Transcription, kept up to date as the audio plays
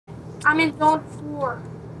I'm in zone 4.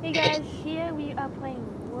 Hey guys, here we are playing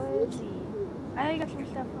warZ. I already got some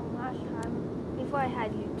stuff from last time before I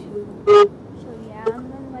had YouTube. So yeah,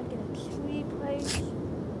 I'm in like in a tree place.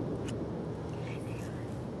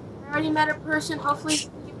 I already met a person. Hopefully, you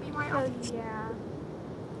can be my So yeah.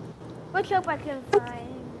 Let's hope I can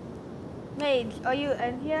find Mage, are you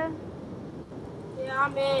in here? Yeah,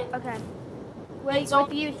 I'm in. Okay. I'm in What do zone.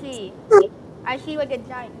 you see? I see like a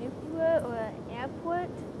giant nuclear or an airport.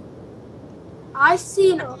 I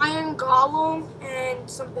see an iron golem and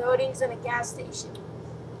some buildings and a gas station.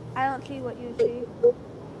 I don't see what you see.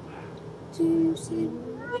 Do you see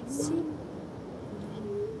what I see?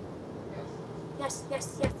 Yes,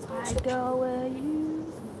 yes, yes. I go where you.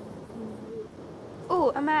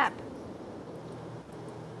 Oh, a map.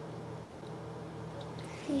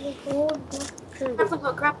 Grab a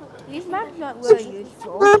look. These maps aren't really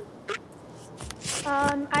useful.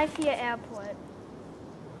 I see an airport.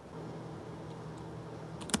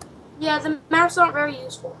 Yeah, the maps aren't very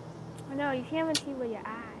useful. I know, you can't even see where you're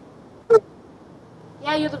at.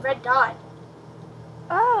 Yeah, you're the red dot.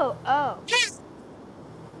 Oh.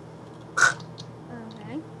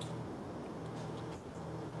 Okay.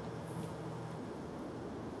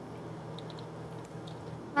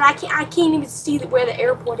 But I can't even see where the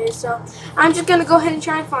airport is, so I'm just gonna go ahead and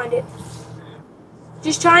try and find it.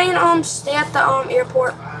 Just try and stay at the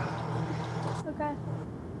airport. Okay.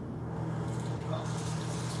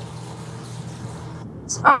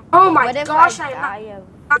 Oh my What if gosh, I I am die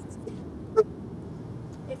not. of...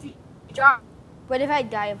 If you drop. What if I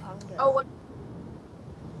die of hunger? Oh, what?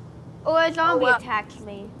 Or a zombie well. attacks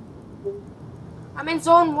me? I'm in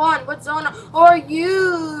zone 1. What zone are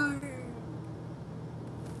you?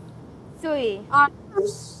 3. I've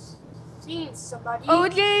seen somebody. Oh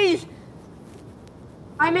jeez!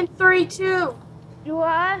 I'm in 3 too. You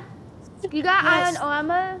are? You got Yes. iron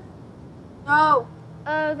armor? No.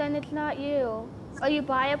 Oh, then it's not you. Are you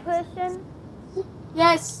by a person?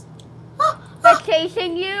 Yes. They're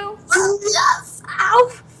chasing you? Yes.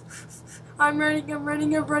 Ow. I'm running.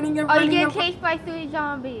 Are you getting chased by 3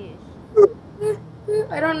 zombies?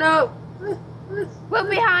 I don't know. We're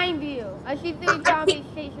behind you. I see 3 zombies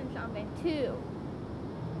chasing something. 2.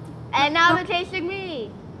 And now they're chasing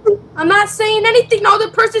me. I'm not saying anything. No, the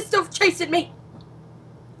person's still chasing me.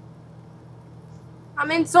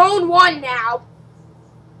 I'm in zone 1 now.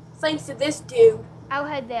 Thanks to this dude. I'll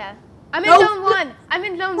head there. I'm in No. zone 1. I'm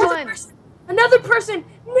in zone 1. Another person.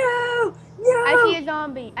 No. I see a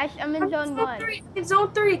zombie. I'm in zone 1. I'm in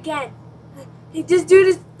zone 3 again. This dude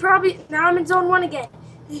is probably... Now I'm in zone 1 again.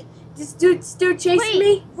 This dude's still chasing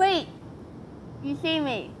me. Wait. You see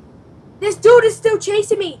me? This dude is still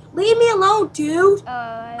chasing me. Leave me alone, dude.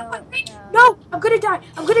 I don't know. No, I'm gonna die.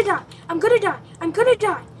 I'm gonna die. I'm gonna die. I'm gonna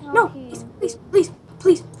die. No, please, please,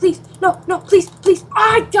 please, please. No, please, please.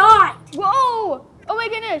 I died. Whoa! Oh my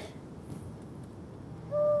goodness.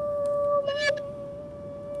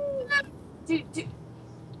 Dude.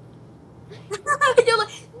 You're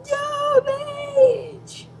like, no,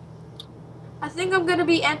 bitch. I think I'm gonna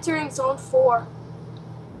be entering zone 4.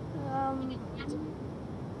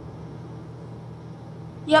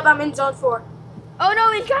 Yep, I'm in zone 4. Oh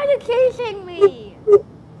no, he's kind of chasing me.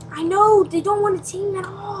 I know, they don't want a team at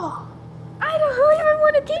all. I don't even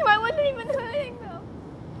want a team. I wasn't even hurting them.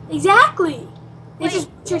 Exactly. They just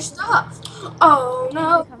want your stuff. Oh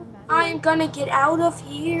no, I'm gonna get out of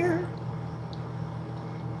here.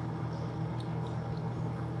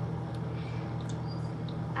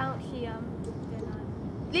 I don't see him.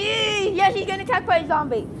 Yes, he's getting attacked by a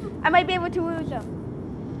zombie. I might be able to lose him.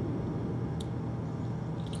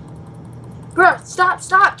 Bro, stop.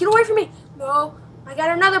 Get away from me. No, I got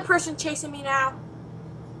another person chasing me now.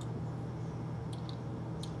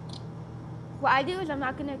 What I do is I'm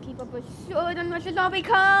not going to keep up a sword unless a zombie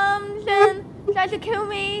comes and tries to kill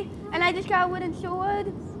me. And I just got a wooden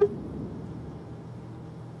sword.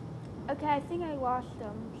 Okay, I think I lost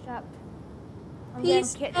them. Except I'm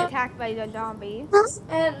getting attacked by the zombie.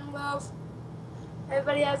 And love.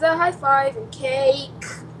 Everybody has a high five and cake.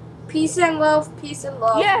 Peace and love.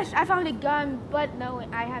 Yes, I found a gun, but no,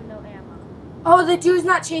 I have no ammo. Oh, the dude's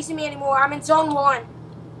not chasing me anymore. I'm in zone 1.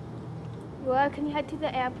 Well, can you head to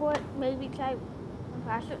the airport? Maybe try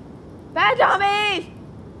faster. Bad zombies!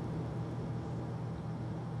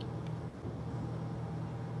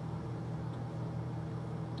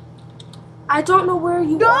 I don't know where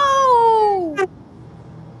you are. No!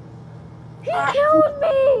 He killed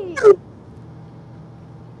me!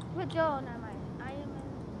 What zone am I? I am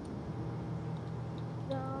in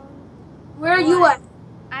zone... Where are you at?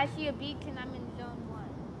 I see a beacon. I'm in zone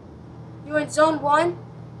 1. You're in zone 1?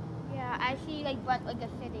 Yeah. Yeah, I see like a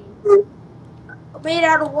city. Made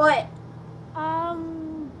out of what?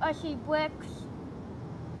 I see bricks,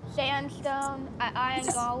 sandstone, iron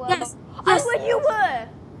Yes, golem. yes, I yes. where you were.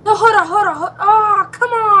 No, hold on. Oh, come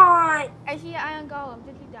on. I see an iron golem.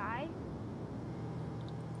 Did you die?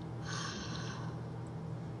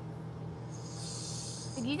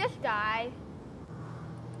 Did you just die?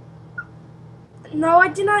 No, I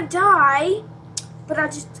did not die. But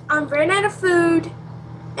I'm ran out of food,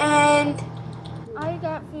 and I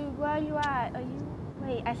got food. Where are you at? Are you?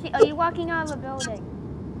 Wait, I see. Are you walking out of a building?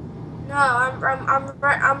 no, I'm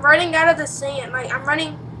running out of the sand. Like I'm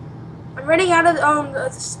running out of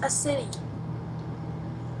a city.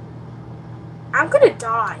 I'm gonna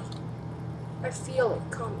die. I feel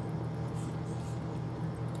it coming.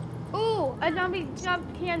 Ooh, a zombie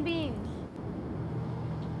dropped canned beans.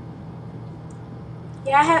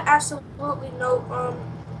 Yeah, I have absolutely no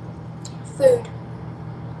food.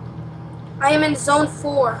 I am in zone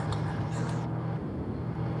 4.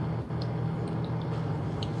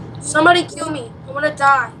 Somebody kill me. I'm gonna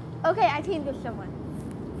die. Okay, I teamed with someone.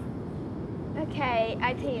 Okay,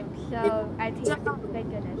 I teamed. So I teamed. Thank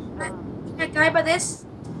goodness. Can I die by this?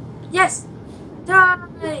 Yes.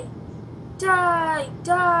 Die. Die.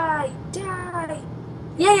 Die. Die.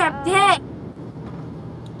 Yeah, I'm dead.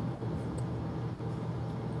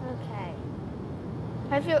 Okay.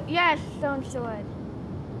 I feel yes, stone sword.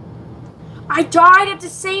 I died at the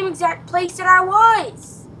same exact place that I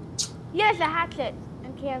was. Yes, a hatchet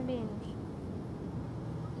and canned beans.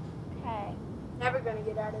 Okay. Never gonna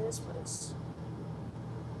get out of this place.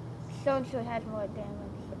 Stone sword has more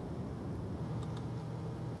damage.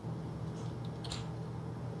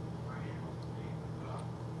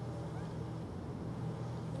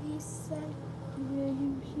 Will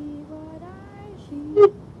you see what I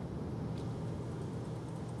see?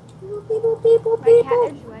 My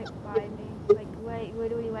cat is right by me. Like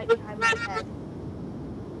literally right behind my head.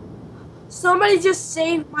 Somebody just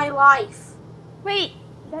saved my life. Wait,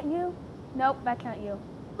 is that you? Nope, that's not you.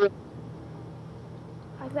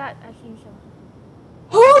 I thought I seen something.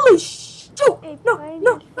 Holy shit! A No, plane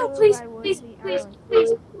no, is no, filled please, by please, warZ please, island.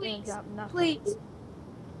 please, And please, drop nothing. please,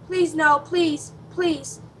 please, no, please,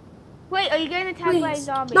 please, Wait, are you getting attacked by a please.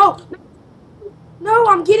 zombie? No, no,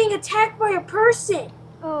 I'm getting attacked by a person.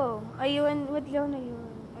 Oh, are you in, what zone are you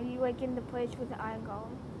in? Are you like in the place with the iron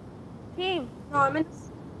golem? Team! No, I'm in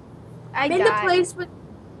I the died. place with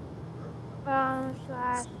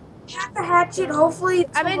Slash. half a hatchet. Hopefully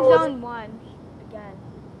it's I'm in hold it. zone 1 again.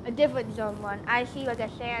 A different zone 1. I see like a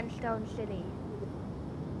sandstone city.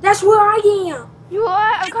 That's where I am. You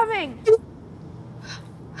are? I'm coming!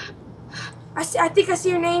 I think I see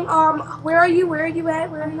your name. Where are you? Where are you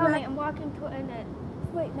at? Where are I'm you coming. at? I'm walking to it.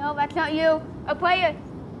 Wait, no, that's not you. A player.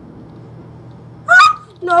 Ah!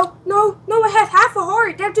 No, no, no, I have half a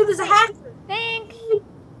heart. That dude is a hacker. Thanks.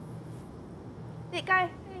 That guy,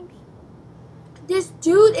 thanks. This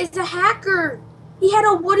dude is a hacker. He had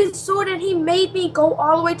a wooden sword and he made me go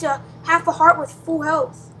all the way to half a heart with full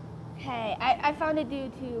health. Hey, I found a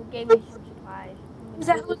dude who gave me some supplies. Who's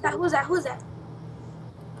that? Who's that? Who's that? Who's that?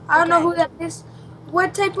 I don't know who that is.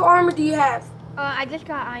 What type of armor do you have? I just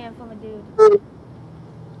got iron from a dude.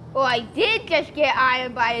 Oh, I did just get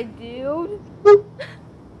iron by a dude.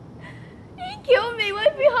 He killed me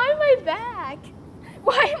right behind my back.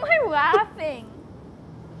 Why am I laughing?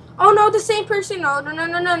 Oh no, the same person. No. I'm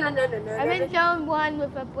in zone 1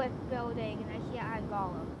 with a brick building and I see an iron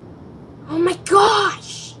golem. Oh my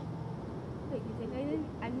gosh! Wait, you think I did?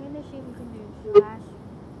 I'm gonna see if we can do slash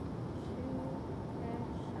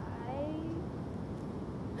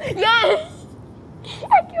suicide. Yes!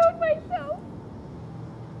 I killed myself.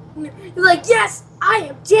 You're like, yes, I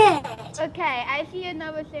am dead. Okay, I see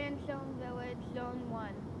another sandstone village, zone 1.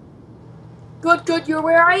 Good. You're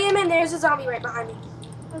where I am, and there's a zombie right behind me.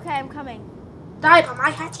 Okay, I'm coming. Die by my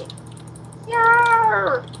hatchet.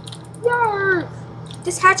 Yarr! Yarr!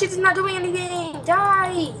 This hatchet is not doing anything.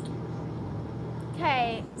 Die!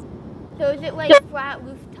 Okay, so is it like flat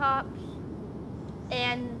rooftops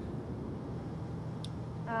and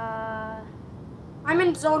I'm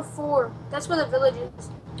in zone 4. That's where the village is.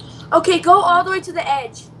 Okay, go all the way to the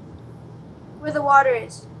edge. Where the water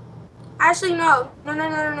is. Actually, no. No.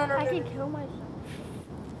 I can kill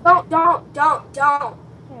myself. Don't.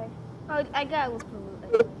 Okay. Oh, I gotta look for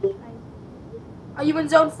loot. Are you in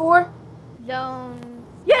zone 4? Zone.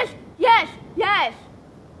 Yes!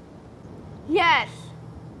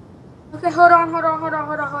 Okay, hold on.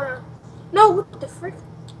 No, what the frick?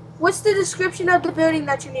 What's the description of the building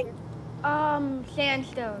that you're near?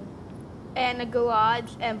 Sandstone. And a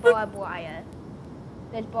garage and barbed wire.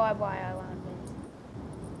 There's barbed wire around me.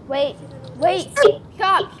 Wait.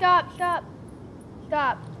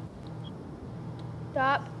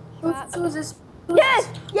 Stop. Who's this? Yes.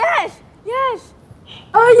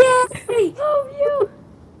 Oh yay! Oh,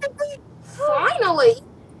 Finally.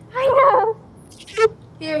 I know.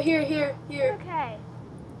 Here. Okay.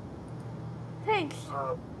 Thanks.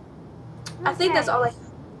 I think that's all I.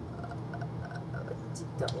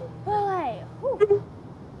 Boy. Whew.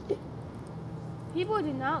 People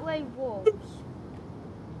do not like wolves.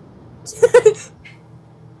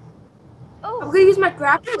 I'm gonna use my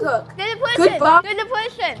grappling hook. There's a person. Goodbye. There's a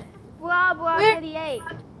person. Blah Where? 38.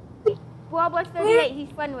 Blah 38.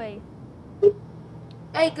 He's friendly.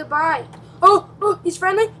 Hey, goodbye. Oh, he's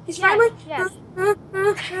friendly. He's friendly. Yes.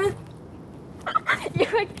 You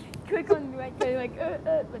like click on the right guy like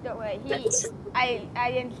but don't worry.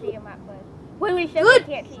 I didn't see him at first. When we said we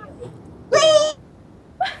can't see you.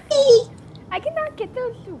 I cannot get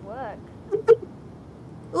those to work.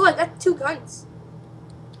 Oh, I got 2 guns.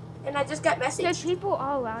 And I just got message. There's people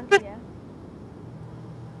all around here.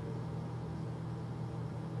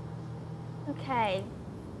 Okay.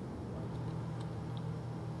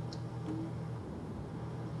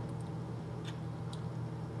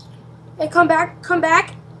 Hey, come back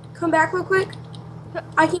real quick.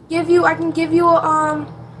 I can give you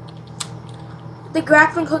the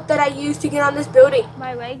grappling hook that I used to get on this building.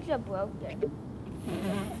 My legs are broken.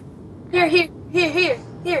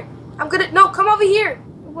 Here. No, come over here.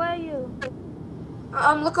 Where are you?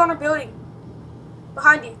 Look on our building.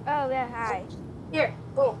 Behind you. Oh, yeah, hi. Here,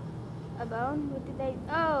 boom. A bone? What did they?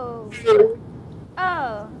 Oh.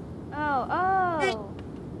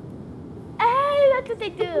 Hey, that's what they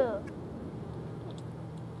do.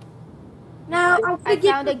 Now I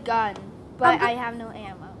found a gun, but I have no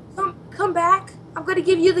ammo. Come back. I'm gonna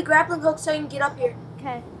give you the grappling hook so you can get up here.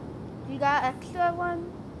 Okay. You got extra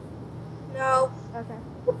one? No. Okay.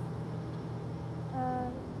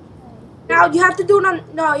 Now you have to do it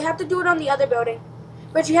on the other building,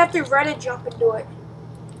 but you have to run and jump and do it.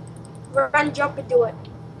 Run, jump, and do it.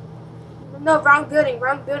 No, wrong building.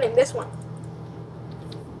 This one.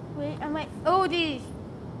 Wait, I might. Oh, these.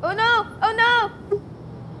 Oh no!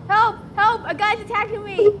 Help! A guy's attacking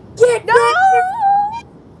me. Get No!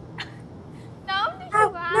 No, I'm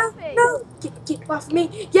just laughing. No! Get off of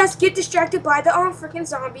me! Yes, get distracted by the freaking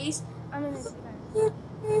zombies. I'm in this.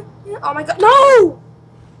 Oh my god, no!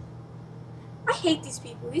 I hate these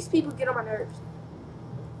people. These people get on my nerves.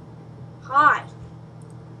 Hi.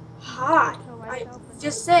 I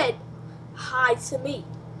just said hi to me.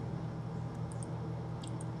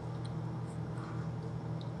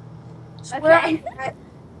 Okay. Where are you at?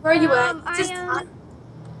 Where are you at?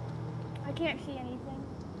 I can't see anything.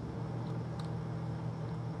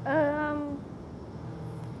 I'm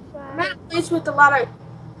at a place with a lot of.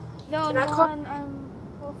 No, Can I call?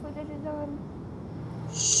 Hopefully this is on.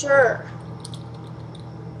 Sure.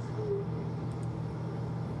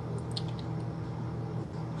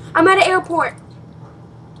 I'm at an airport.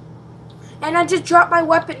 And I just dropped my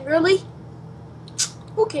weapon. Really?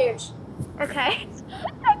 Who cares? Okay.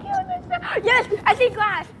 I can't understand. Yes, I see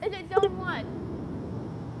glass. Is it zone 1?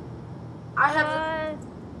 I have.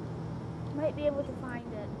 Might be able to find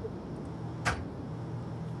it.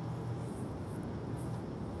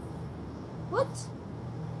 What?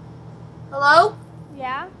 Hello?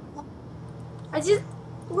 Yeah?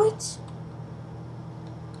 What?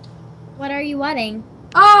 What are you wanting?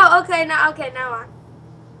 Oh, okay, now on.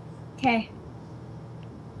 Okay.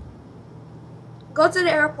 Go to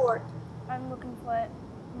the airport. I'm looking for it.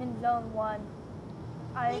 I'm in zone 1.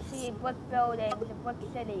 I see brick buildings, a brick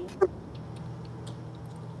city.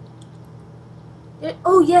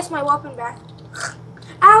 Oh, yes, my weapon back.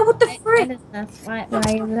 Ow, what the frick?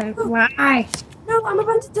 Why? No, I'm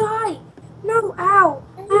about to die. No, ow.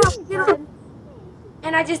 Get up.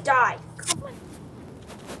 And I just died.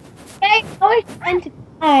 Hey, always trying to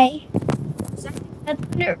die. That's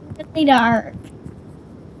really dark.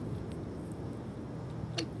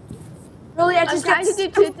 Really, I I'm just trying got to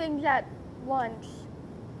do 2 things at once.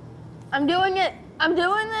 I'm doing it. I'm at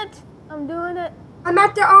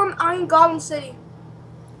the Iron Golem City.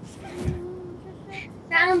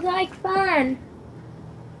 Sounds like fun.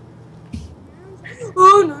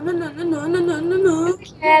 Oh no.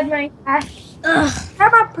 Grab my cash.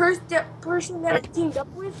 Grab my person that I teamed up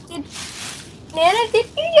with. Nana, did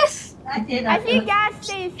you just? I did. I see a gas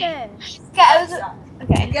station.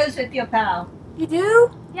 Okay. It goes with your pal. You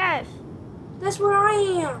do? Yes. That's where I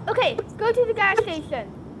am. Okay, go to the gas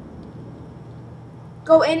station.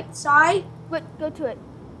 Go inside. Wait, go to it.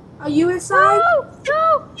 Are you inside?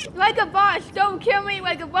 No! Like a boss. Don't kill me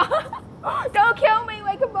like a boss. Don't kill me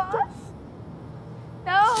like a boss.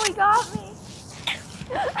 No, he got me.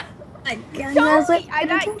 Again, Tony, I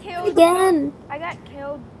got killed. again. I got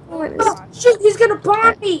killed. Oh, shoot, he's gonna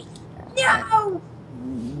bomb me! No!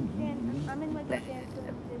 I'm in like a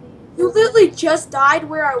sandstone city. You literally just died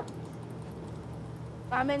where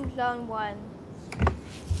I'm in zone 1.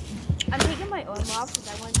 I'm taking my arm off because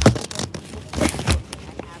I want to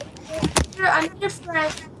see I'm your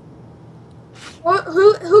friend.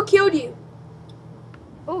 Who killed you?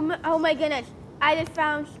 Oh my goodness. I just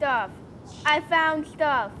found stuff. I found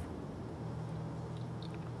stuff.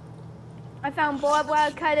 I found barbed wire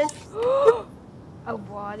cutters. A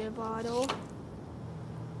water bottle.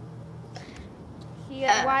 See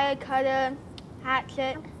a wire cutter.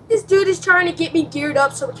 Hatchet. This dude is trying to get me geared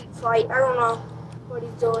up so we can fight. I don't know what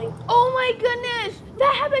he's doing. Oh my goodness!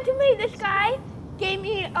 That happened to me. This guy gave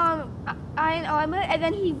me iron armor, and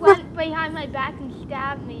then he went behind my back and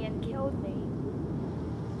stabbed me and killed me.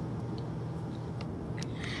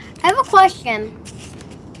 I have a question.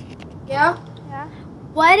 Yeah? Yeah.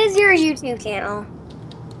 What is your YouTube channel?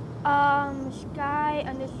 Sky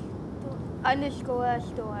underscore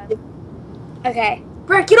storm. Okay.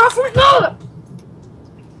 Brett, get off my phone!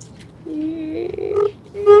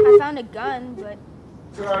 I found a gun, but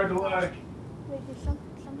wait, there's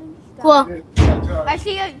something to stop. Cool. I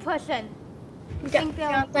see a person. I think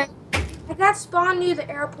they'll. I got spawned near the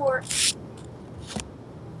airport.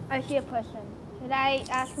 I see a person. Should I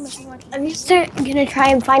ask him if he wants to? I'm just gonna try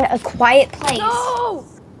and find a quiet place No!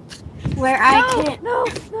 where I can No!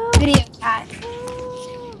 video chat.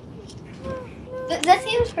 No! That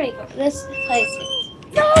seems pretty cool. This place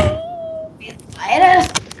No! is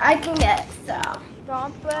quiet. I can get some.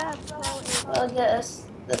 Stomper.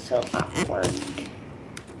 This will not work.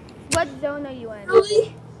 What zone are you in?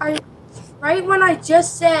 Really? Right when I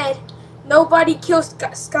just said nobody kills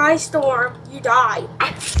Sky Storm, you died.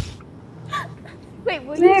 Wait,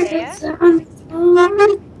 were you there?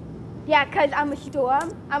 Yeah, because I'm a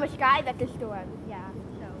storm. I'm a sky that's a storm. Yeah,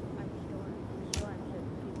 so I'm a storm.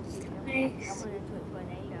 Nice.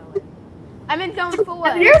 I'm in zone 4.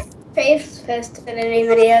 Have your face posted in any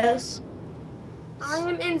videos? I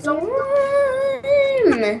am in zone.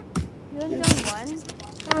 You're in zone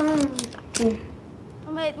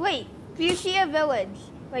 1? Wait, do you see a village?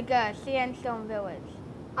 Like a sandstone village?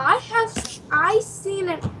 I see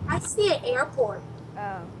an airport.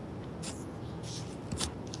 Oh.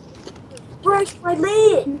 Break my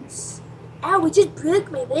legs. Ow, we just broke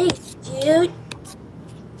my legs, dude.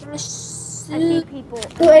 I see people.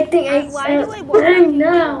 I think Why do I want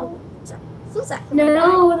No. Who's that?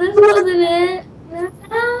 No, this wasn't it.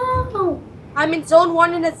 No. I'm in zone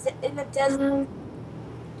 1 in the desert.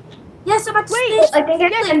 Yes, I'm at the Wait, station. I think I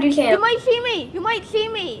can understand. You might see me. You might see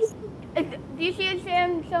me. Do you see a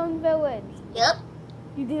sandstone village? Yep.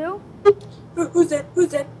 You do? Who's that? Who's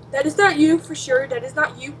that? That is not you, for sure. That is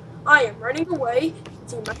not you. I am running away.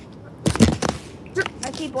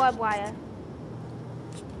 I see barbed wire.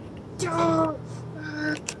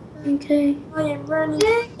 Okay. I am running.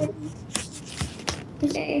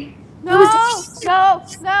 Okay. No!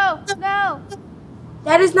 No!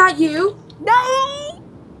 That is not you. No!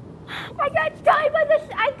 I got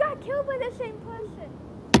killed by the same person.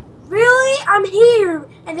 Really? I'm here,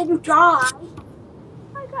 and then you die.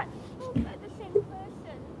 I got killed by the same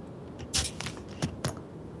person.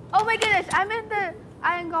 Oh my goodness, I'm in the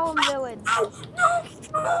Iron Golem village. No.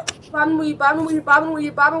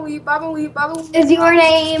 Is your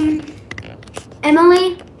name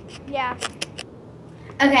Emily? Yeah.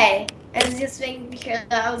 Okay. I was just making sure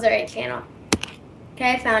that I was the right channel.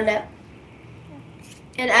 Okay, I found it.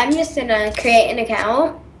 And I'm just gonna create an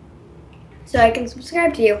account so I can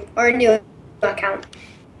subscribe to you, or a new account.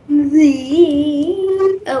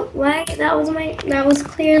 Oh, what? That was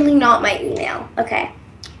clearly not my email. Okay.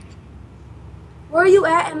 Where are you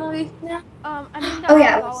at, Emily? I'm in the Oh,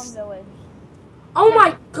 yeah, Iron Golem village. Oh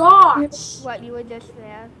my gosh. What, you were just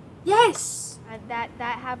there? Yes. That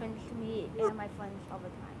happens to me and my friends all the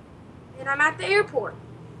time. And I'm at the airport.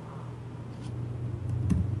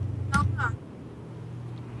 No, I'm not.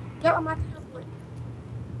 Yep, I'm at the airport.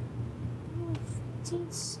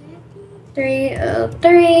 15 seconds.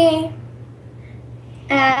 303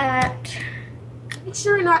 at Make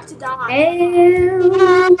sure not to die.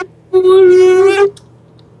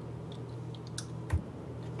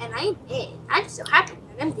 And I ain't dead. I'm so happy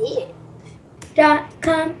that I'm dead.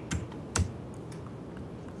 .com.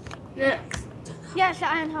 Next. Yes, the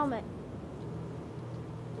iron helmet.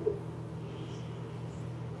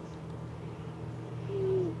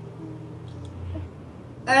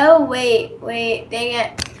 Oh, wait, dang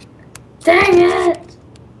it. Dang it!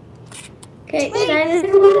 Okay, sign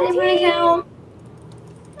in with my account.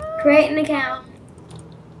 Create an account.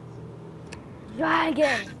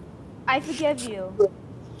 Dragon, I forgive you.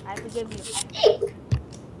 I forgive you.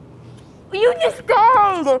 You just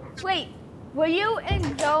died! Wait, were you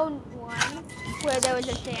in zone 1 where there was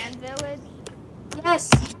a sand village? Yes.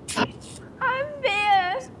 I'm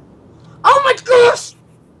there! Oh my gosh!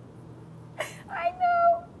 I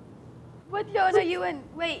know! What zone are you in?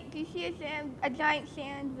 Wait, do you see a giant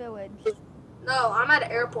sand village? No, I'm at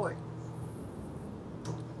an airport.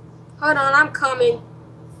 Hold on, I'm coming.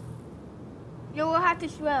 You will have to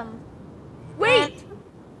swim. Wait!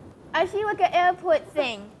 I see like an airport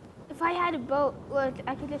thing. If I had a boat, look,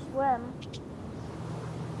 I could just swim.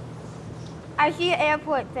 I see an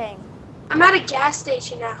airport thing. I'm at a gas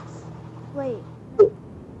station now. Wait.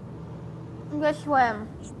 I'm gonna swim.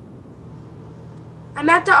 I'm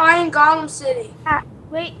at the Iron Golem City.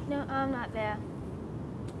 Wait, no, I'm not there.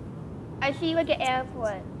 I see like an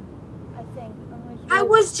airport, I think. I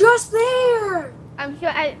was just there. I'm sure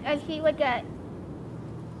I see like a...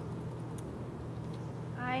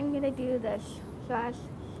 I'm gonna do this. Slash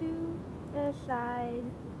suicide.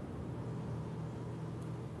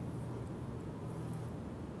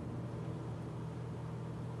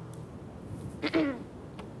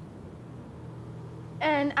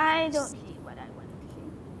 And I don't see what I want to see.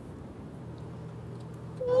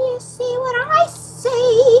 Do you see what I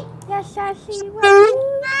see? Yes, I see what you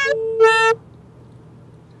see.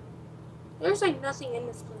 There's like nothing in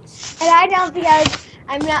this place. And I don't because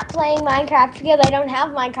I'm not playing Minecraft because I don't have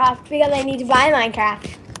Minecraft because I need to buy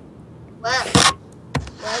Minecraft. What?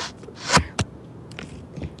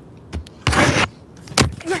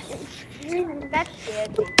 That's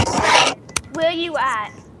scared me. Where are you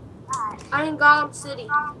at? Iron Golem City.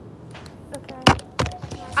 Okay.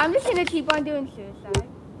 I'm just gonna keep on doing suicide.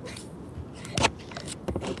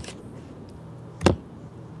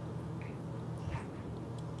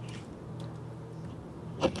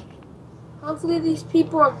 Hopefully these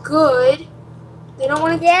people are good. They don't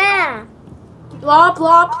want to. Yeah. Blah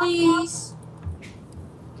blah, please.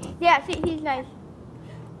 Yeah, see, he's nice.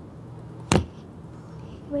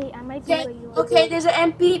 Wait, I might be where you are. Okay, there's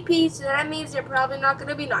an MVP, so that means they're probably not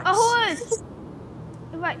gonna be nice. A horse!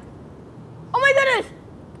 Right. Oh my goodness!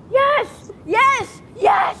 Yes! Yes!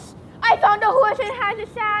 Yes! I found a horse and it has a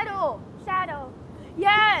saddle! Saddle.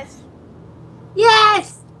 Yes!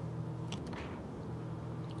 Yes!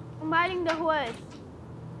 I'm riding the horse.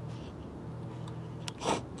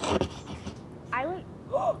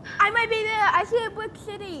 I might be there! I see a brick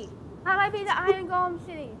city! I might be the Iron Golem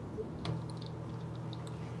City.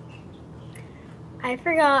 I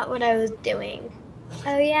forgot what I was doing.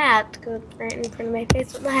 Oh yeah, I have to go right in front of my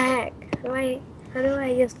face. What the heck? How do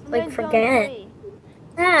I just I'm like in zone forget? 3.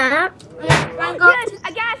 Ah, Yes!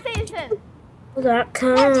 A gas station!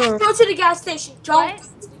 .com. Go to the gas station. Don't What? go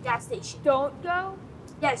to the gas station. Don't go?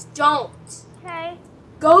 Yes, don't. Okay.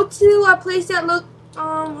 Go to a place that look.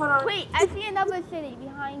 Hold on. Wait, I see another city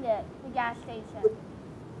behind it, the gas station.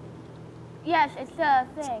 Yes, it's a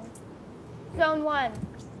thing. Zone 1.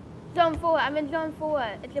 Zone 4, I'm in zone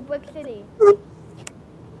 4. It's a brick city.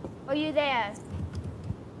 Are you there?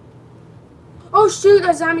 Oh shoot,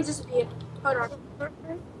 a zombie disappeared. Hold on.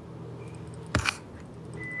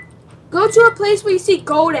 Go to a place where you see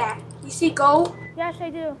gold at. You see gold? Yes, I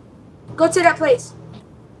do. Go to that place.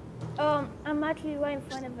 I'm actually right in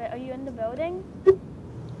front of it. Are you in the building?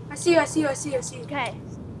 I see you, I see you, I see you, I see you. Okay.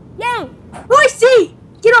 Yay! Oh, I see!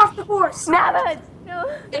 Get off the horse! Never! No.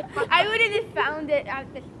 I would have just found it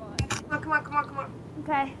at this spot. Come on, come on, come on, come on.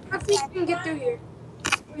 Okay. I don't think you can get through here.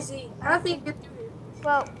 Where's he? I don't think you can get through here.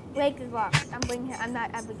 Well, break the lock. I'm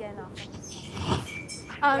not ever getting off him.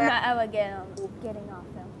 I'm not ever getting off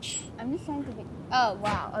him. I'm just trying to get... Oh,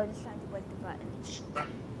 wow. I was just trying to break the button.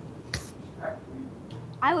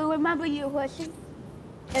 I will remember you horses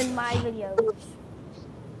in my videos.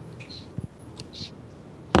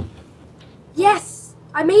 Yes!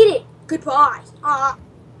 I made it! Goodbye. I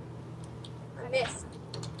missed.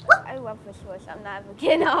 I love this horse. I'm not ever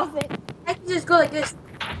getting off it. I can just go like this.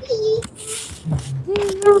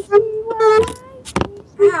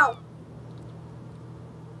 Ow.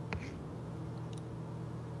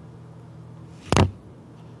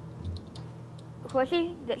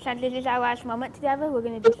 Horsey, since this is our last moment together, we're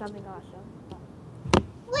going to do something awesome.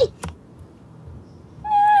 Wait.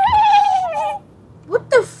 What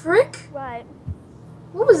the frick? What?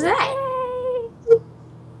 What was that?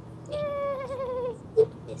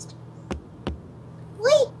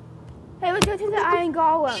 Wait. Hey, let's go to the Iron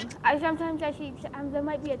Golem. Sometimes I see there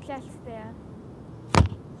might be a chest there.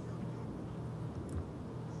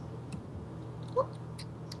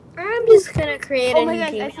 I'm just gonna create Oh a my new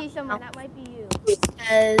gosh, team. I see someone. That might be you.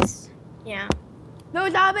 Because, yeah. No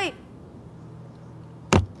zombie.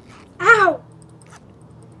 Ow!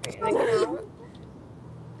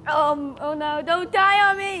 Oh no, don't die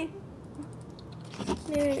on me.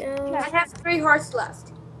 I have 3 hearts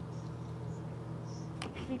left.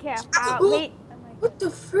 Be careful. Ooh. Wait. Oh my What the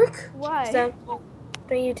frick? What? So,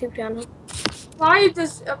 the YouTube channel. Why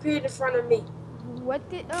just appeared in front of me? What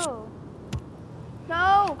did? Oh.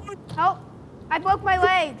 No! Help! I broke my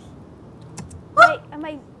legs. Wait, am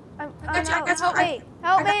I? Oh I got you, I no! got you, Help me!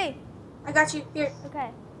 Help me! I got you. Here, Okay.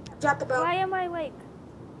 drop the boat. Why am I awake?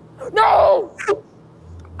 No!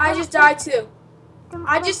 I just died too.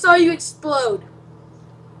 I just saw you explode.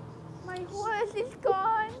 My horse is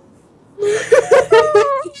gone.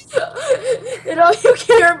 And all you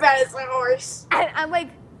care about is my horse. And I'm like,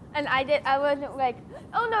 and I wasn't like,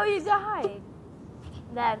 oh no, you died.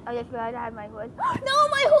 Then I just realized I had my horse. No,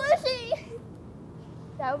 my horsey!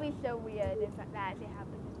 That would be so weird if that actually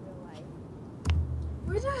happened in real life.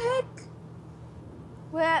 Where the heck?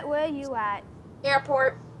 Where are you at?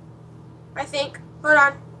 Airport. I think. Hold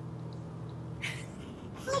on.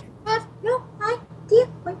 I have no idea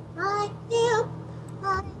where I am.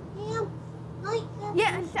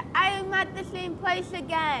 Yes, I am at the same place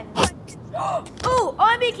again. Oh,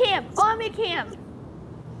 army camp! Army camp!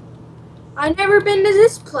 I've never been to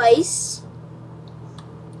this place.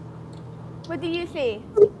 What do you see?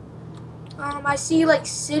 I see like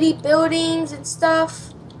city buildings and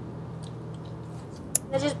stuff.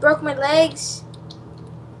 I just broke my legs.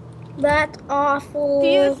 That's awful. Do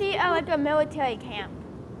you see like a military camp?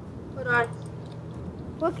 Hold on.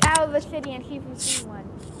 Look out of the city and see if you see one.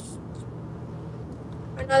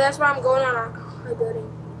 I know that's why I'm going on our building.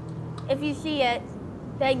 If you see it,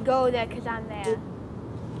 then go there because I'm there.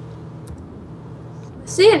 I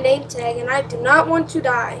see a name tag and I do not want to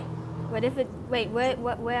die. What if it? Wait, where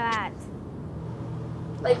at?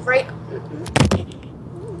 Like right.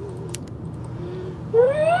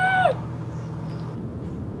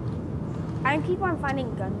 I keep on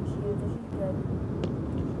finding guns here. This is good.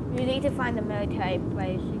 You need to find the military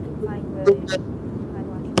place. You can find really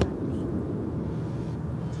find lots of guns.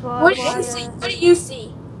 What do you see? What do you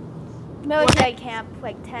see? Military camp,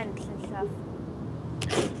 like tents and stuff.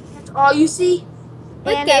 That's all you see?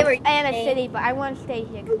 What And game are you a playing? city, but I want to stay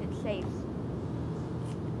here because it's safe.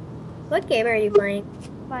 What game are you playing?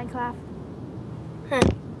 Minecraft. Huh.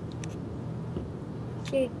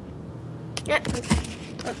 Okay. Yeah.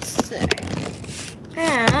 Let's see.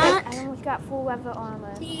 I almost got full leather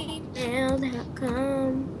armor.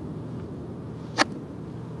 Gmail.com.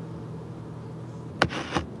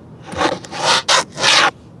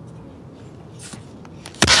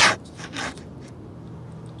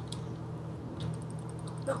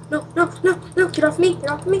 No, get off me, get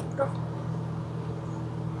off me, get off.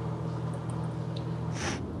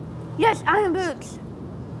 Yes, iron boots.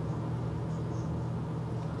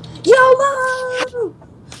 YOLO!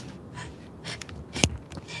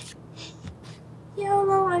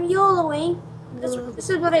 YOLO, I'm YOLOing. This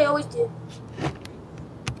is what I always do.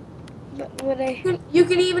 But what You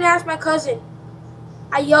can even ask my cousin.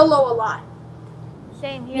 I YOLO a lot.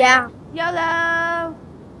 Same here. Yeah. YOLO.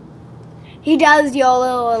 He does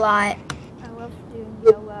YOLO a lot. I love doing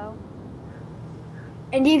YOLO.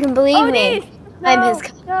 And you can believe me. These. I'm No, his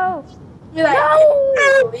cousin. No. You're like,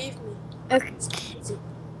 No! believe me. Okay.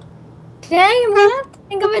 Today I'm gonna have to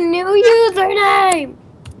think of a new username.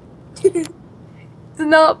 It's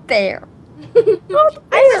not fair. I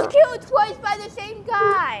was killed twice by the same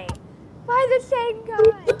guy. By the same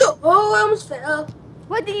guy. Oh, I almost fell.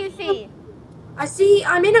 What do you see? I see,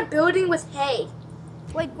 I'm in a building with hay.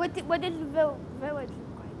 Wait, what does the village look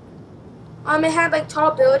like? It had like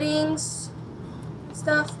tall buildings and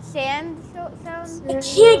stuff. Sandstone? I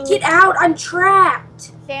can't get out, I'm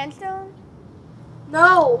trapped. Sandstone?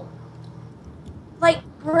 No. Like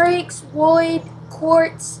bricks, wood,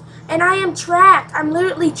 quartz, and I am trapped. I'm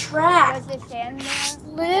literally Was trapped. there sand there?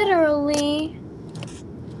 Literally.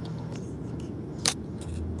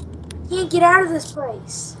 Can't get out of this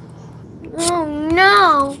place. Oh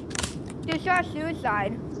no. You saw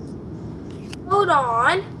suicide. Hold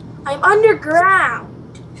on. I'm underground.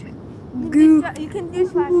 You can do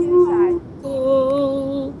slash suicide.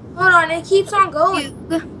 Google. Hold on, it keeps on going.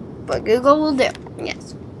 But Google will do.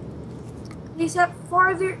 Yes. Please have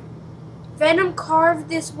farther. Venom carved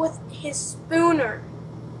this with his spooner.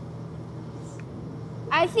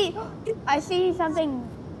 I see something,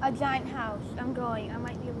 a giant house. I'm going. I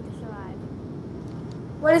might be able to survive.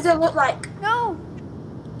 What does it look like? No!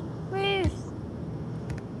 Please.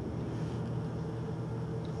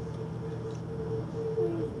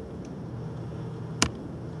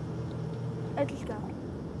 It's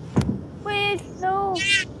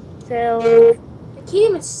filled. I can't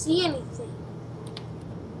even see anything.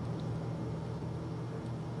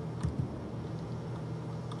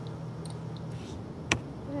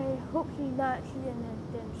 I hope she's not seeing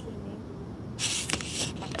and didn't see me.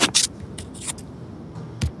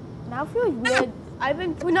 Now feels weird. I've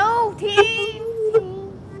been no team.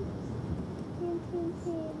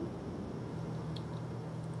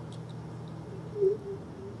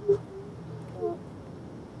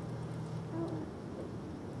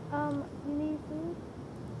 You need food?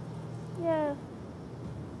 Yeah.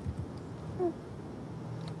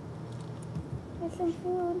 There's some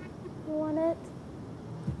food. You want it?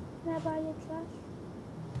 Can I buy your trash?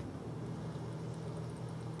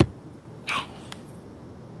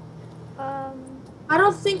 I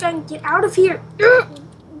don't think I can get out of here.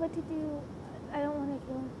 What to do? I don't want to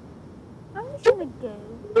go. I'm just gonna go.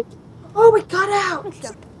 Oh, we got out. Let's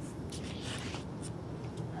go.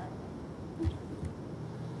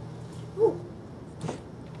 Ooh.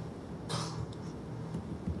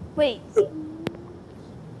 Wait.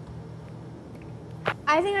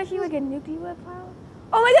 I think I see like a nuclear power.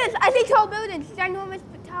 Oh my goodness! I see tall buildings. Ginormous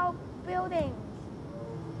tall buildings.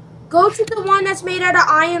 Go to the one that's made out of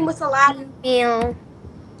iron with a ladder. Meal.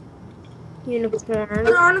 Unicorn.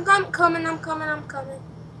 Hold on, I'm coming.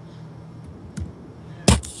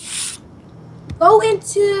 Go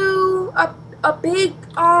into a big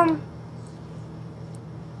Hold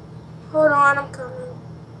on, I'm coming.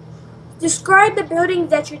 Describe the building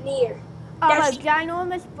that you're near. A That's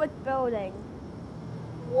ginormous brick building.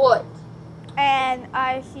 wood. And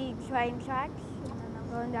I see train tracks. And I'm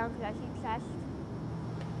going down because I see tracks.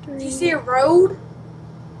 Do you see a road?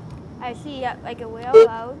 I see like a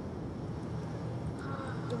railroad.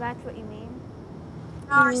 If that's what you mean.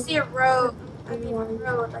 No, I see a road. I mean a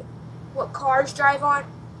road, like what cars drive on.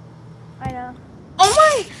 I know. Oh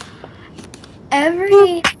my!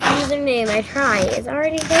 Every username I try is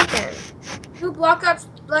already taken. Who Black Ops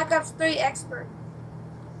 3 expert?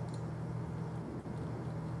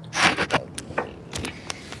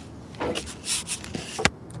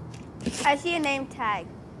 I see a name tag.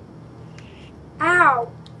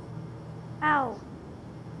 Ow. Ow.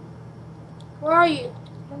 Where are you?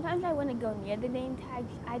 Sometimes I want to go near the name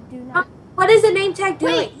tags. I do not. What is the name tag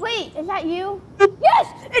doing? Wait, is that you? Yes,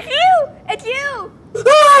 it's you! It's you!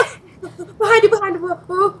 Behind you.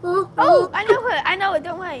 Oh, I know her. I know it.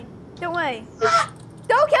 Don't worry.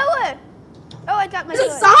 Don't kill her. Oh, I got my It's a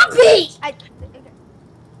sword. zombie!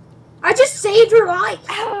 I just saved your life.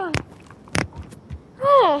 Oh.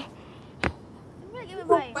 I'm gonna give it You're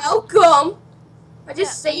my. welcome. I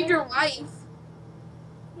just saved your life.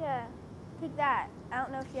 Yeah, take that. I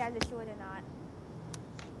don't know if she has a sword or not.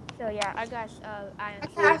 So yeah, I got iron I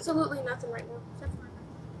got sword. absolutely nothing right now.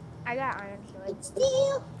 I got iron sword.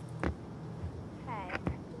 Steal. Okay.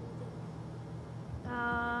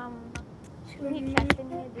 We need chest in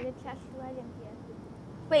here. There's a chest right in here.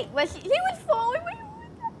 Wait, was she was falling? Wait, what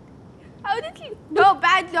was that? How did she? No,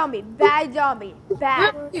 bad zombie. Bad.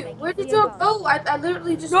 Where did you go? I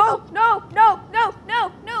literally just. No.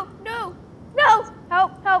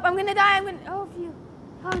 Help. I'm gonna die. Oh, phew.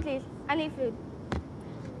 Oh, jeez. I need food.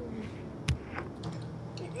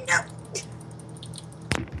 No.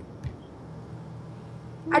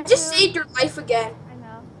 I just saved your life again. I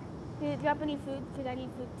know. Did you drop any food? Because I need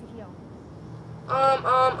food to heal.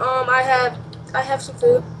 I have some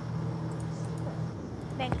food.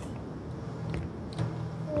 Thanks.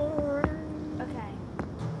 Okay.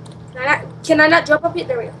 Can I not jump up here?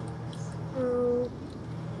 There we go.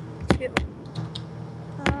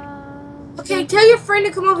 Okay, tell your friend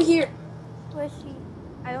to come over here. Where's she?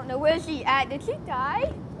 I don't know where she at. Did she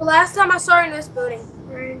die? The last time I saw her in this building.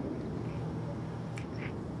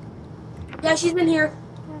 Yeah, she's been here.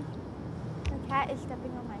 The cat is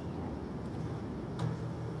stepping on my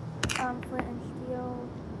hand. Flint and steel.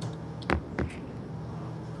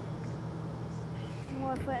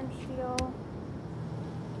 More flint and steel.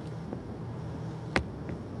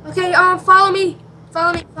 Okay, follow me.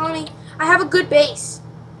 Follow me. I have a good base.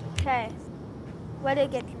 Okay. Where did I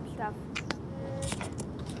get some stuff?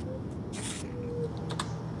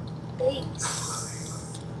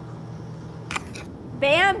 Base.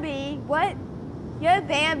 Bambi? What? You're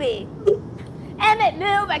Bambi. Emmett,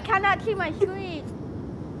 move! I cannot see my screen.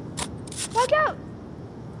 Watch out!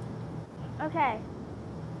 Okay.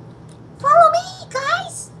 Follow me,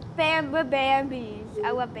 guys. We're Bambis.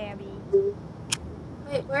 I love Bambi.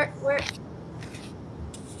 Wait, where?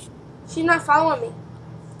 She's not following me.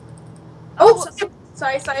 Oh,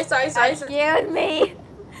 sorry. That scared me.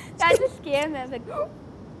 That just scared me. I was like,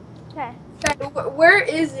 okay. Where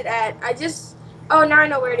is it at? Oh, now I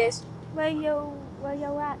know where it is. Where you? Where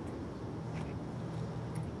you at?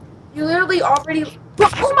 You literally already.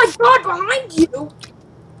 Oh my god, behind you!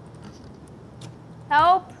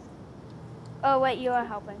 Help! Oh wait, you are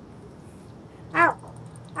helping. Ow.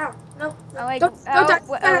 Ow. No. Oh wait, Don't die.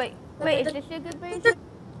 oh wait. Wait, is this a good base?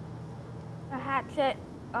 A hatchet.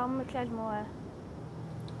 It says more.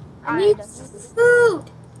 I need food.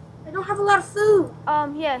 I don't have a lot of food.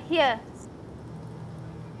 Here.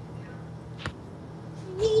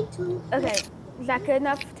 I need to. Okay. Is that good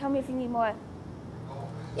enough? Tell me if you need more.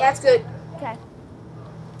 Yeah, it's good. Okay.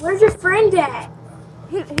 Where's your friend at?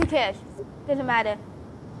 Who cares? Doesn't matter.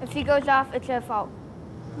 If she goes off, it's her fault.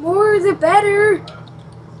 More the better.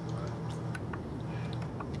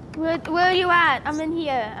 Where are you at? I'm in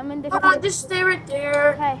here. I'm in this. Hold on, just stay right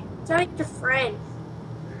there. Okay. Tell your friend.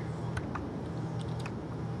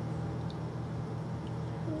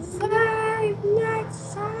 Five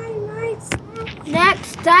nights.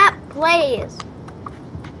 Next step, please.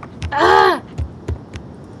 Ugh.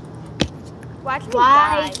 Watch me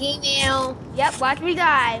Why die. Gmail? Yep, watch me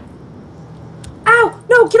die. Ow!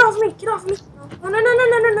 No, get off me! Get off me! No. I'm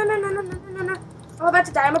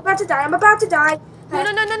about to die. No.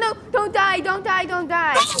 Don't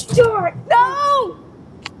die. Sure. No!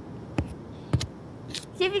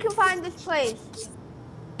 See if you can find this place.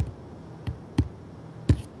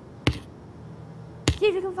 See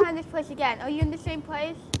if you can find this place again. Are you in the same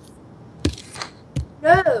place?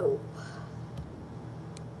 No.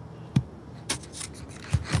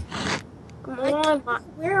 Come on,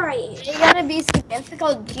 Where I am. you gotta be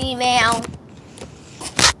significant, Gmail.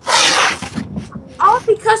 All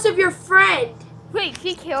because of your friend. Wait,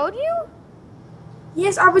 she killed you?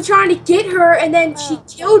 Yes, I was trying to get her and then she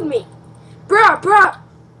killed me. Bruh.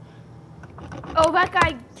 Oh, that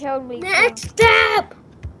guy killed me. Next step.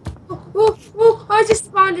 Oh, I just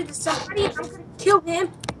spawned into somebody and I'm gonna kill him.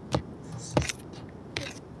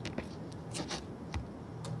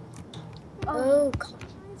 Oh, God.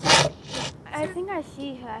 I think I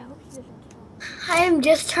see her. I hope she doesn't kill me. I am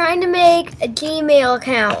just trying to make a Gmail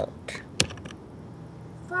account.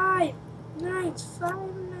 5 nights.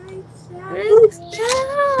 Let's go.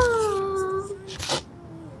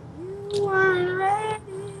 You weren't ready.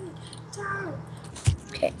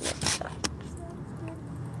 Okay.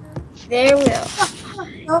 There we go.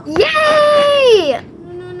 Oh. Yay!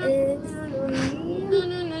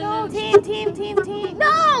 No, team.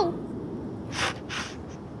 No!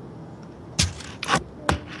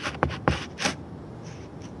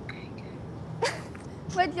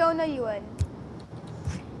 What zone are you in?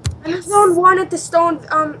 I'm in zone 1 at the stone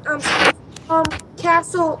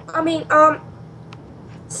castle.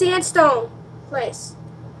 Sandstone place.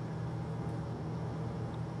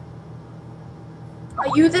 Are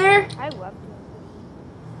you there? I love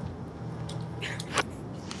you.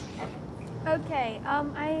 Okay,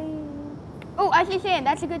 I see sand.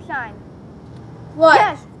 That's a good sign. What?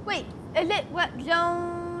 Yes. Wait, is it what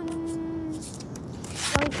zone?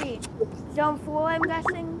 Let me see. Zone 4, I'm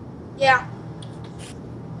guessing. Yeah.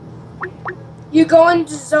 You go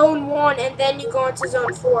into zone 1 and then you go into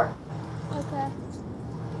zone 4. Okay.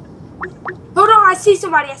 Hold on, I see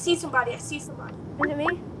somebody. Is it me?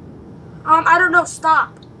 I don't know.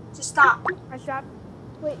 Stop. Just stop. I stopped.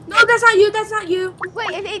 Wait. No, that's not you. Wait,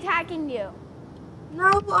 is it attacking you? No,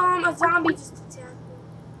 a zombie just attacked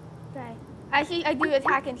me. Okay. I do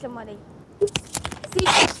attacking somebody.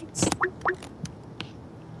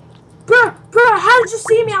 Bruh, how did you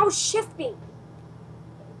see me? I was shifting.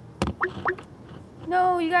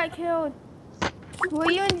 No, you got killed. Were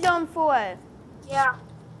you in zone 4? Yeah.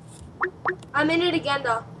 I'm in it again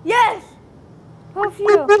though. Yes! Both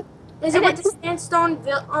you. Is it with the sandstone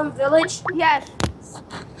village? Yes.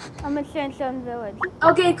 I'm in Sandstone Village.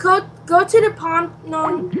 Okay, go to the pond.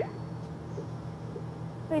 No,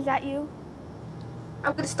 Wait, is that you?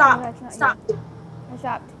 I'm gonna stop. No, that's not Stop. I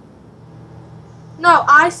stopped. No,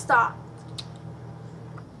 I stopped.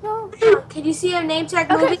 No. Can you see a name tag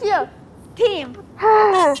Okay, moving? it's you. Team.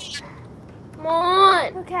 Come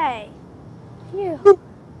on. Okay. You.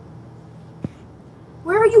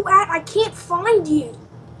 Where are you at? I can't find you.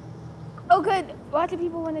 Oh, good. Lots of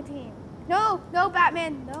people on the team. No,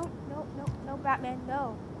 Batman. No, Batman.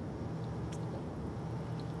 No.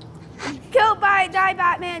 Die,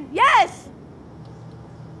 Batman. Yes.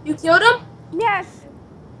 You killed him? Yes.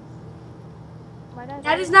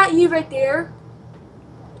 That is not you right there.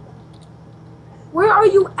 Where are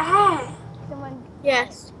you at?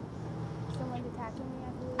 Yes. Someone's attacking me.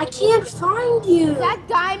 I can't find you. That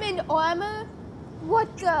diamond armor?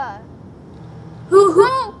 What the? Who?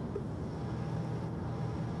 No!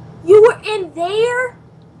 You were in there?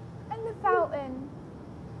 And the fountain.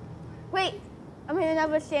 Wait, I'm in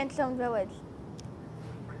another sandstone village.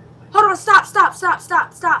 Hold on, stop.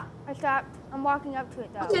 I stopped. I'm walking up to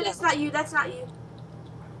it though. Okay, that's not you.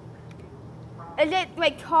 Is it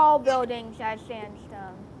like tall buildings as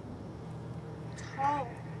sandstone? Oh.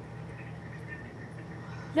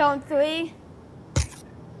 Zone 3?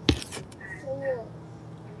 4.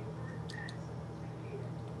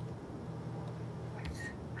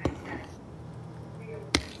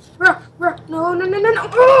 No.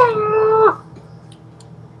 Oh!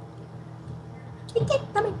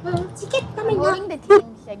 I'm holding the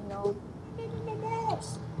team signal.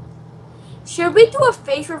 Should we do a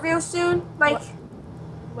face reveal soon? Like,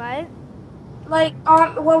 What?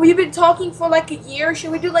 well, we've been talking for like a year.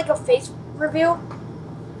 Should we do like a face reveal?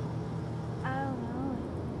 I don't know.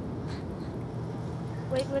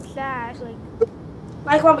 Wait, what's that?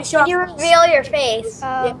 Like when we show You up. reveal your face.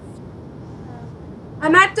 Oh.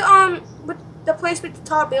 I'm at the with the place with the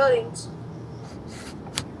tall buildings.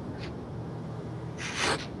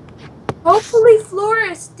 Hopefully,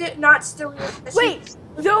 Flora is not still here. Wait,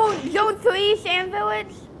 zone 3 sand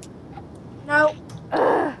village? No.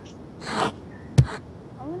 Ugh. I'm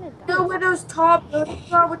gonna die. No, where those tall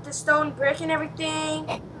buildings are with the stone brick and everything.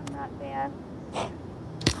 I'm not bad.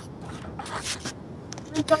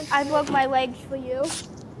 I broke my legs for you.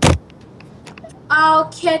 I'll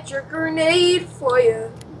catch your grenade for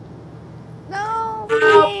you. No,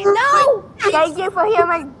 Ow. no! Thank you for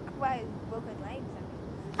hearing my broken legs.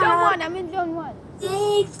 Zone 1, I'm in zone 1.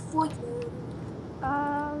 Grenade for you.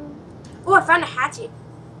 Oh, I found a hatchet.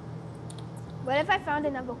 what if I found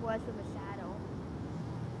another horse with a saddle?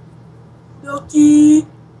 Lucky.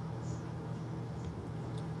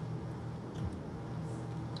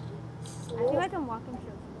 I feel like I'm walking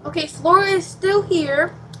through. Okay, Flora is still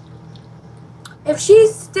here. If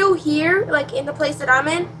she's still here, like in the place that I'm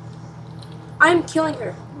in, I'm killing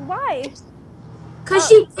her. Why? Cause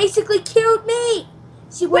she basically killed me.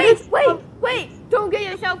 She Wait! went. Don't get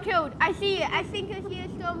yourself killed. I see it. I think I see a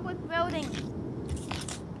stone brick building.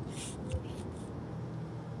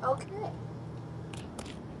 Okay.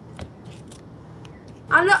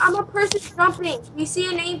 I'm a person jumping. You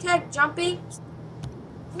see a name tag jumping?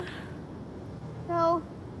 No.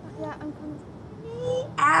 Yeah, I'm coming.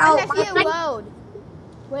 Ow! I see it load.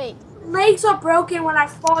 Wait. My legs are broken when I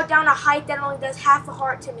fall down a height that only does half a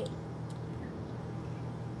heart to me.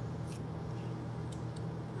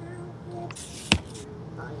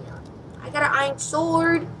 I got an iron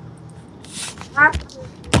sword. I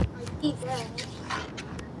need that.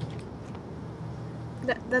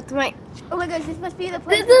 That's my. Oh my gosh, this must be the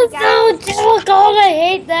place. This is so difficult. I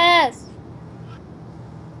hate this.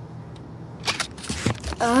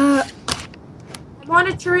 I'm on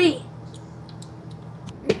a tree.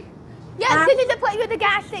 Yes, this is the place with the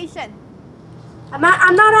gas station. I'm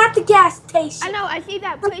not at the gas station. I know, I see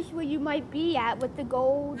that place where you might be at with the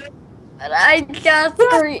gold. But I just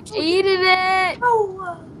created it.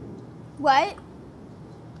 Oh, What?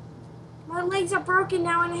 my legs are broken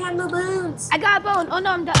now and I have no bones. I got a bone. Oh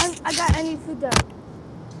no, I'm done. I need food though.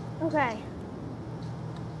 Okay.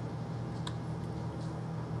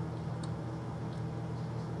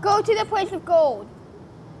 Go to the place with gold.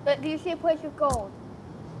 Do you see a place with gold?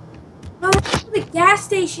 No, that's where the gas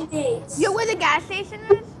station is. You're where the gas station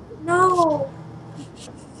is? No.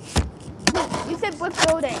 You said brick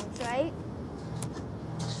buildings, right?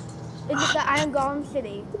 Is it the Iron Golem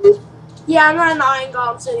City? Yeah, I'm not in the Iron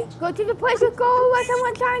Golem City. Go to the place with gold where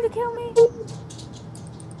someone's trying to kill me.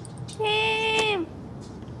 Team!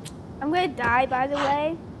 I'm gonna die, by the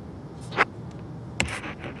way.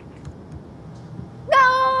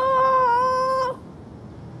 No!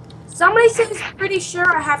 Somebody says pretty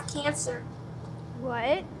sure I have cancer.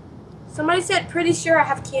 What? Somebody said pretty sure I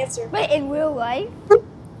have cancer. Wait, in real life?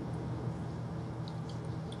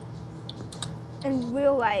 In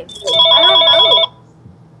real life. I don't know.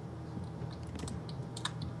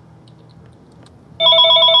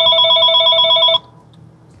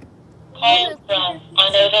 Call from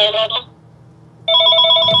unavailable.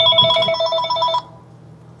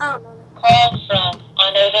 I don't know. Call from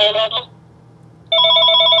unavailable.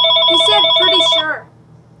 He said pretty sure.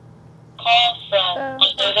 Call from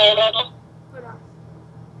unavailable. Hold on.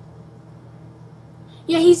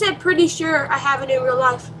 Yeah, he said pretty sure I have it in real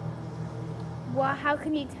life. Well, how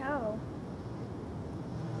can you tell?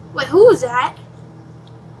 Wait, who was that?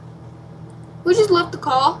 Who just left the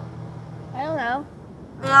call? I don't know.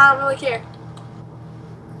 I don't really care.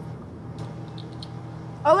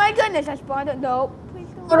 Oh my goodness, I spawned it. Nope. Please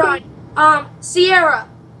don't. Hold on. Sierra.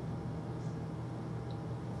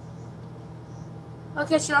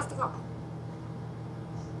 Okay, she left the call.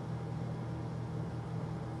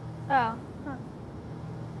 Oh. Huh.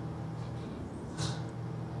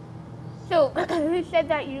 who said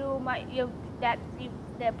that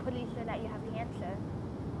the police said that you have cancer?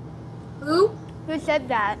 Who? Who said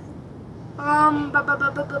that?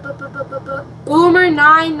 Boomer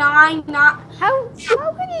 999. How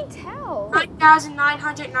can you tell?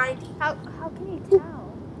 9,990. How can you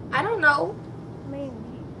tell? I don't know. I mean,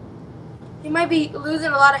 You might be losing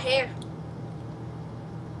a lot of hair.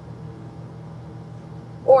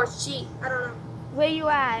 Or she. I don't know. where you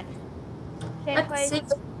at? Same That's place? sick.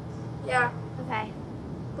 Yeah. Okay.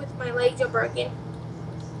 With my legs are broken.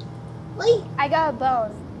 Wait. I got a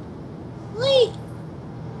bone. Wait.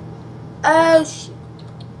 Oh, shit.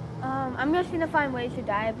 I'm just gonna find ways to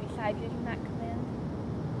die besides using that command.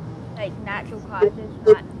 Like natural causes,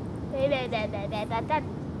 not.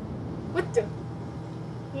 What the?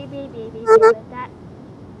 That.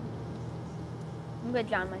 I'm gonna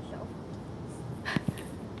drown myself.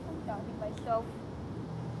 I'm drowning myself.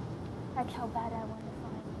 That's how bad I want to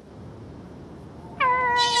find.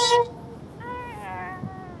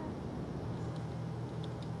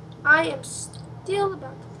 I am still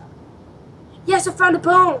about to die. Yes, I found a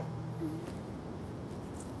bone.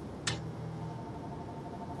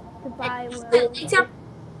 Goodbye, The world. legs are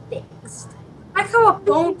fixed. Like how a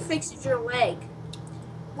bone fixes your leg.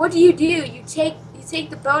 What do? You take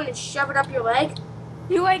the bone and shove it up your leg?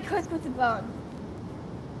 You ain't cooked with the bone.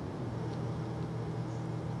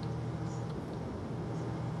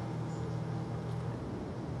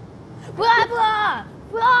 Blah blah!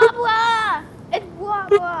 Blah blah! It's blah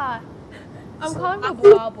blah! I'm calling it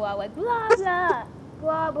blah blah, like blah blah!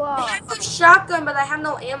 Blah I blah! have a shotgun, but I have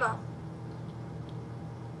no ammo.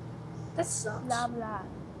 That sucks. Blah blah.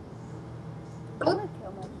 I'm gonna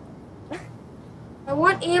kill myself. I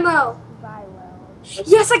want ammo. Goodbye, world.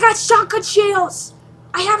 Yes, I got shotgun shells.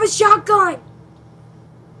 I have a shotgun.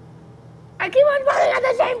 I keep on running at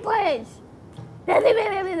the same place!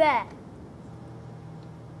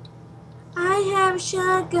 I have a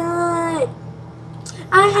shotgun.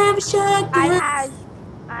 I have a shotgun. I has shotgun.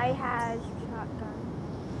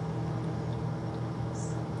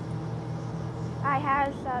 I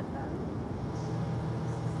has shotgun.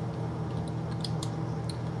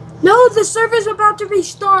 No, the server's about to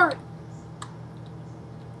restart.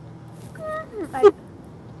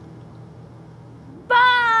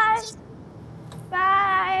 Bye!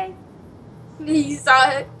 Bye! You saw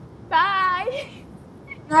it. Bye!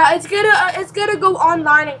 Now it's gonna go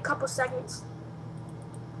online in a couple seconds.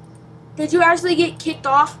 Did you actually get kicked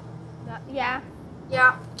off? Yeah.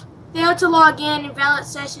 Yeah. Failed to log in, invalid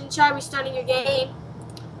session, try restarting your game.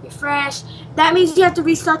 Refresh. That means you have to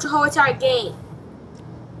restart your whole entire game.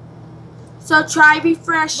 So try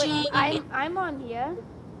refreshing. Wait, I'm on here.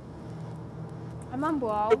 I'm on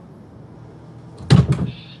Brawl.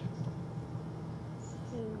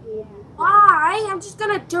 Yeah. Why? I'm just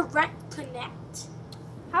gonna direct connect.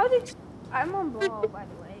 How did I'm on Brawl, by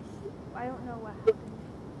the way. I don't know what happened.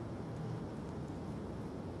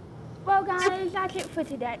 Well guys, that's it for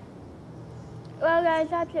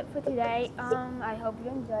today. I hope you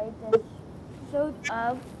enjoyed this episode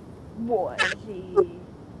of warZ.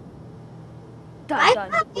 Dun,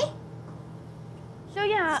 dun. So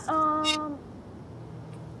yeah,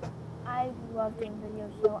 I love game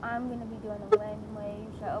videos, so I'm gonna be doing them randomly.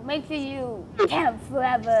 So make sure you camp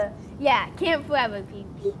forever. Yeah, camp forever,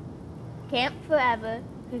 peeps. Camp forever,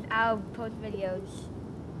 because I'll post videos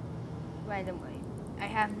randomly. I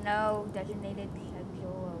have no designated schedule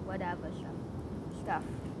or whatever stuff.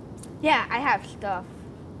 Yeah, I have stuff.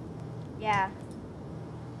 Yeah.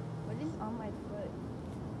 What is on my foot?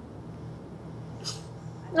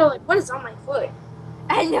 No, like what is on my foot?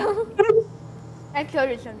 I know. I showed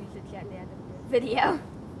you some music at the end of the video.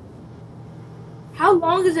 How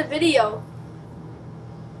long is a video?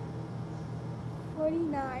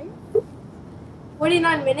 49.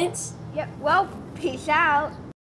 49 minutes? Yep. Well, peace out.